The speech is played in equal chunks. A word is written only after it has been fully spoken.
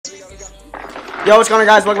Yo, what's going on,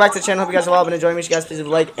 guys? Welcome back to the channel. Hope you guys are well. Been enjoying. Make sure you guys please leave a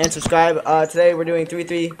like and subscribe. Today we're doing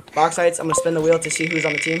 3-3 box fights. I'm gonna spin the wheel to see who's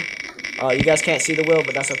on the team. You guys can't see the wheel,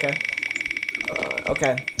 but that's okay.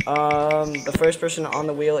 Okay. The first person on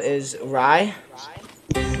the wheel is Rye.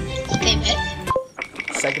 Okay, bet.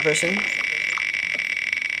 Second person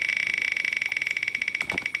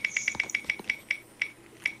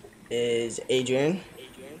is Adrian.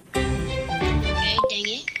 Okay, dang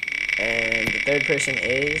it. And the third person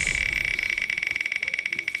is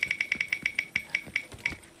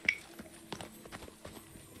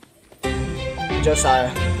Josiah.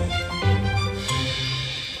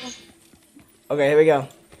 Okay, here we go.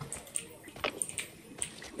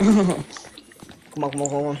 Come on.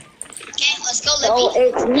 Okay, let's go, So Lippy.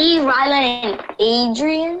 it's me, Rylan, and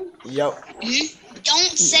Adrian. Yo.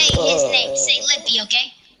 Don't say his name. Say Lippy,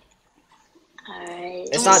 okay? Alright.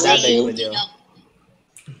 It's Don't not that say big of a it, deal. you know.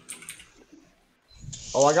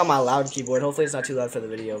 Oh, I got my loud keyboard. Hopefully it's not too loud for the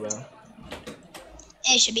video, bro.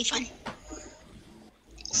 It should be fun.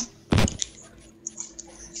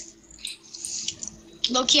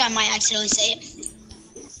 Low key, I might accidentally say it.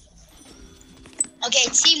 Okay,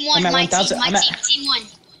 team one, I'm at my 1,000. team, team one.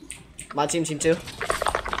 My team 2.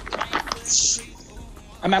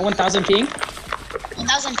 I'm at 1,000 ping.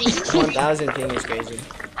 1,000 ping. 1,000 ping is crazy.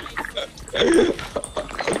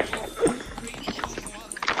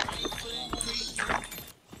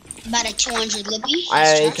 About a 200 Lippy.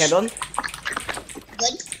 I candled.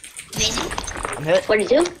 Good. Amazing. I'm hit.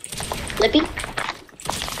 42. Lippy.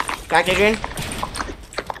 Back, Adrian.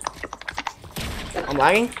 I'm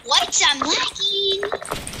lagging. What? I'm lagging.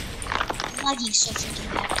 I'm lagging so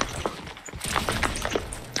freaking bad.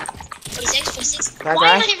 46. Back, Why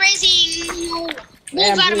am back. I raising? No.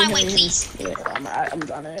 Yeah, Move out of my I'm way, doing- please. Yeah, I'm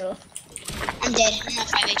done here. I'm dead. I'm at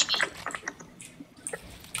 5 HP.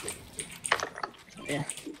 Yeah.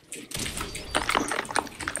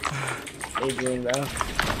 Adrian, bro.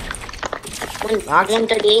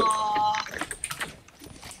 138.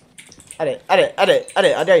 Edit. I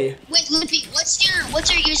dare you. Wait, Lippy, what's your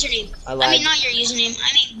username? I I lied. mean, not your username.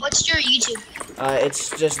 I mean, what's your YouTube? It's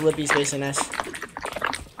just Lippy Space and S.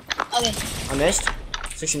 Okay. I missed.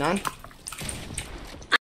 69.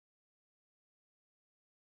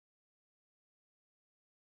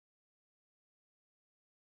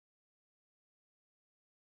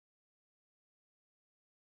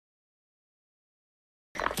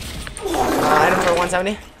 Item for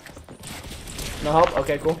 170. No help?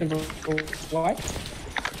 Okay, cool. Why?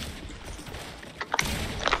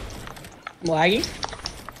 I'm lagging.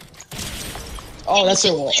 Oh, that's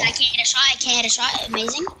a wall. Wait, I can't hit a shot.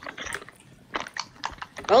 Amazing.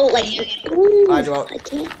 Oh, like. Okay. Ooh, Alright, Joel. I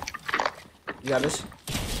can't. You got this.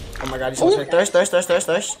 Oh my god, you so sick. Thirst.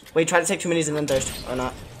 Wait, try to take 2 minis and then thirst. Or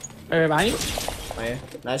not. Behind you? Oh yeah,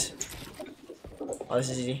 nice. Oh, this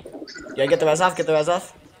is easy. Yeah, get the res off.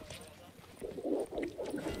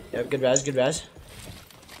 Yep, good res. Behind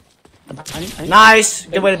you? Nice!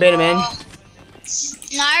 Good way to bait him in. No, I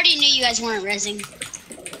already knew you guys weren't rezzing.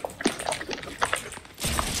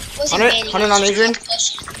 Wasn't 100 baiting, 100 I was on just Adrian.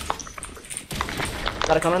 pushing.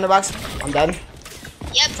 Gotta come in the box. I'm dead. Yep,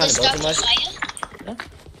 Trying good to go stuff, too much. Josiah.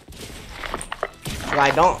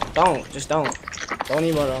 Right, just don't. Don't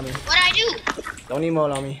emote on me. What'd I do? Don't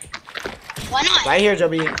emote on me. Why not? Right here,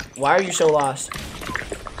 Joby. Why are you so lost?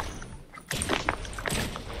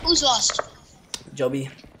 Who's lost? Joby.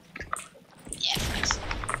 Yeah, thanks.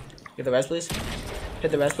 Get the res, please.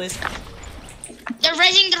 Hit the res, please. They're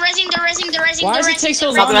rezzing. Why does it take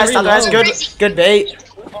so Stop long? the res. reload? Good bait.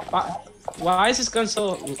 Why is this gun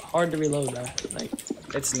so hard to reload, though? Like,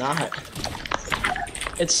 It's not.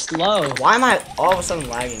 it's slow. Why am I all of a sudden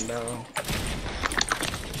lagging, bro?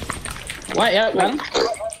 Why? Yeah, man. A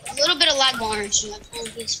little bit of lag will hurt you.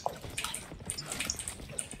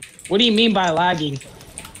 What do you mean by lagging?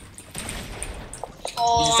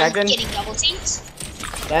 Oh, He's a I'm second. getting double teams.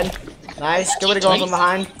 Dead. Nice. Good way to go from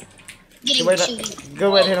behind. Getting Good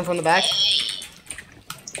two. way to hit him from the back.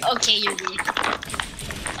 Okay, you're good.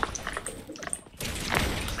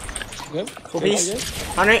 Good. Cool Good, piece. good.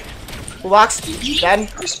 100. Full box. You Dead.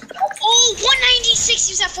 didn't. Oh, 196.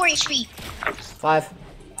 He was at 4 HP. 5.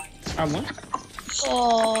 I'm one.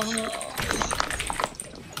 Oh.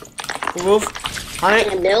 Full roof. 100.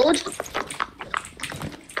 Can I build?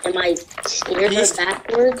 And my stairs East. are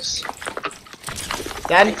backwards.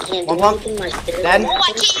 Dead. I can't One do pump. anything. My stairs Dead. are Oh, I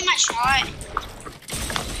backwards. can't hit my shot.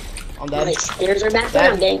 I'm My dead. stairs are backwards.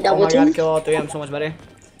 Dead. I'm getting Oh double my god, teamed. kill all 3. I'm so much better.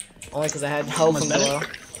 Only because I had help much from better? below.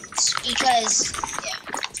 Because, yeah.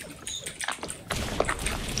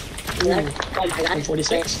 Oh my god.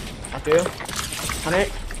 146. After you. 100.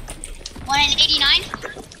 189.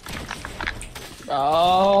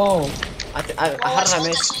 Oh. How did I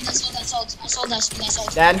miss? I sold.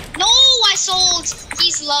 Dad, No, I sold.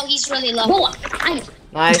 He's low. He's really low. Whoa,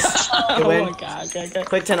 nice. Good Oh win. my god. Okay.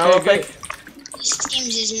 Quick 10 real quick. These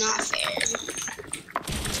games is not fair.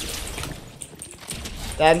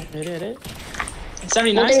 Dad,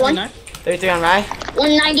 79, Okay, one. 79. 33 on Rye.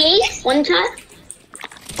 198, one time.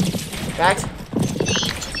 Cracked.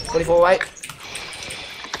 44 white.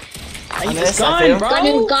 I I use missed, this I gun, failed. bro.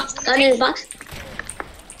 Gun in his box.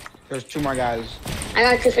 There's 2 more guys. I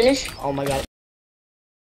got to finish. Oh my god.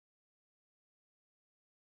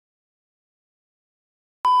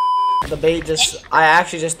 The bait I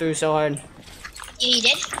actually just threw so hard. Yeah, you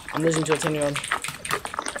did. I'm losing to a 10-year-old.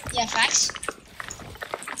 Yeah, facts.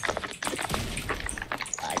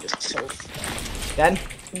 I just so Dad,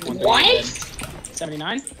 What?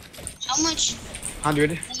 79. How much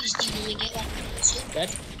 100. views do you get? Like, two? Dead.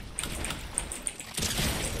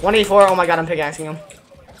 184. Oh my god, I'm pickaxing him.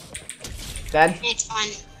 Dad, It's fine.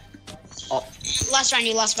 Oh. Last round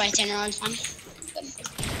you lost by 10 rounds. Fine.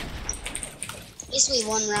 Basically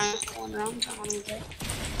one round. I don't care.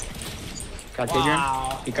 Cracked Wow.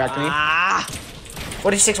 Adrian. He cracked me. Ah.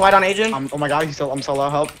 46 white on Adrian. Oh my god, I'm so low.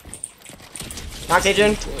 Help. Knocked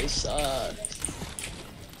Adrian. Boy, suck.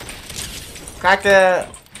 Cracked the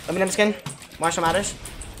aluminum skin. Marshall Matters.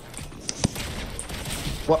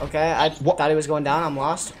 What? Okay, I What? thought he was going down. I'm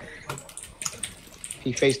lost.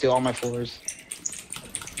 He faced all my floors.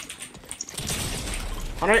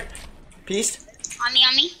 100. Peace. On me.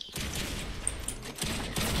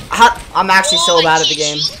 I'm actually so Oh, I bad at the can't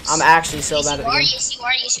game. shoot. I'm actually so Yes, bad at you the are. game. Yes, you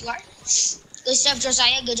are. Yes, you are. Good stuff,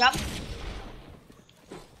 Josiah. Good job.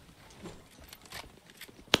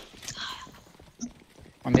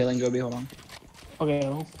 I'm healing Gobi, hold on. Okay.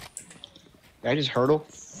 Well. Did I just hurdle?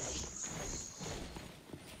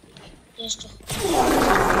 Just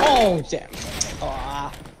Oh, damn.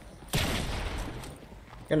 Ah.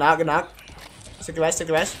 Good knock, good knock. Stick the rest, stick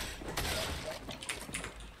the rest.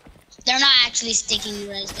 they're not actually sticking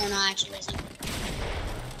res. They're not actually resing.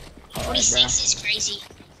 46 is crazy.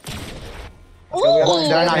 What?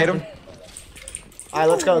 Did I not hit him? Alright,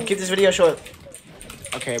 let's go. Keep this video short.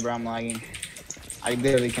 Okay, bro, I'm lagging. I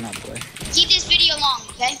literally cannot play. Keep this video long,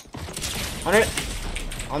 okay? 100.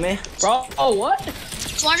 On me. Bro, oh, what?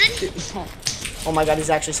 200? Oh my god, he's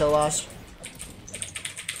actually so lost.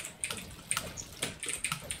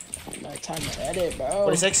 No time to edit, bro.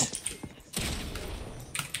 46.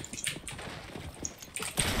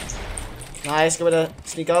 Nice, give it a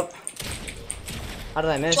sneak up. How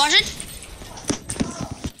did I miss? 200?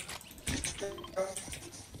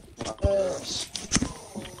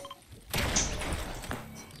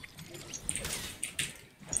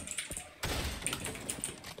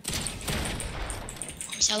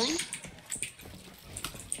 I'm selling.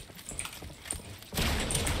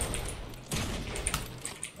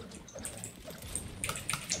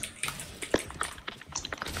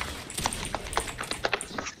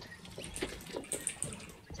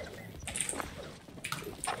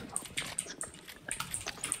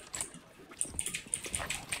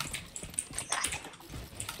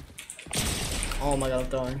 Oh my god, I'm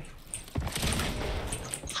throwing.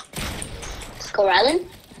 Let's go, Rylan.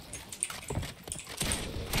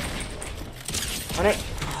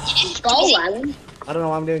 100. Go, Rylan. I don't know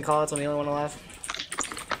why I'm doing callouts. I'm the only one alive.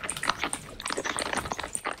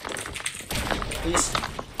 Peace.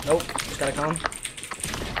 Nope. Just gotta come.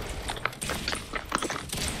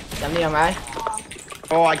 70 on Rye.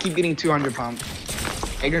 Oh, I keep getting 200 pump.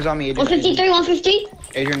 Adrian's on me, Adrian. 153, 150.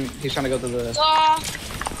 Adrian, he's trying to go to the...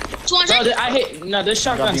 200? Bro, I hate. No, this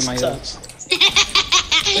shotgun Dropping my sucks.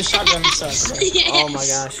 This shotgun sucks. Bro. Oh my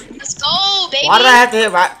gosh. Let's go, baby. Why did I have to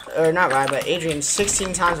hit Rye, or not Rye, but Adrian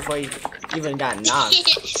 16 times before he even got knocked?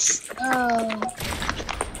 Oh.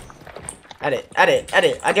 Edit, edit,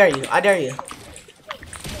 edit. I dare you. I dare you.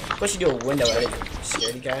 What should do a window edit?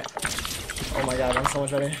 Scaredy cat. Oh my god, I'm so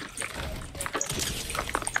much better.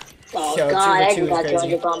 Oh, Yo, God, I 2v2 is got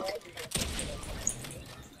crazy. 200 bump.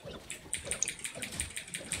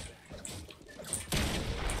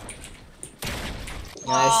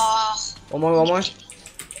 Nice. One more, one more.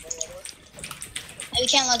 We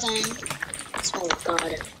can't let them. Oh,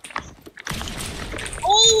 God.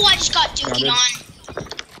 Oh, I just got duked 200. on.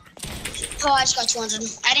 Oh, I just got 200.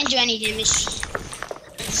 I didn't do any damage.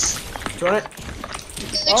 200.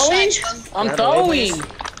 Good stretch, bro. I'm Yeah, throwing.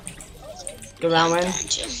 Good round win.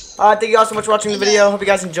 Too. Thank you all so much for watching the video. Hope you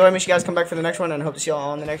guys enjoy. Make sure you guys come back for the next one, and hope to see you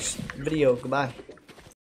all on the next video. Goodbye.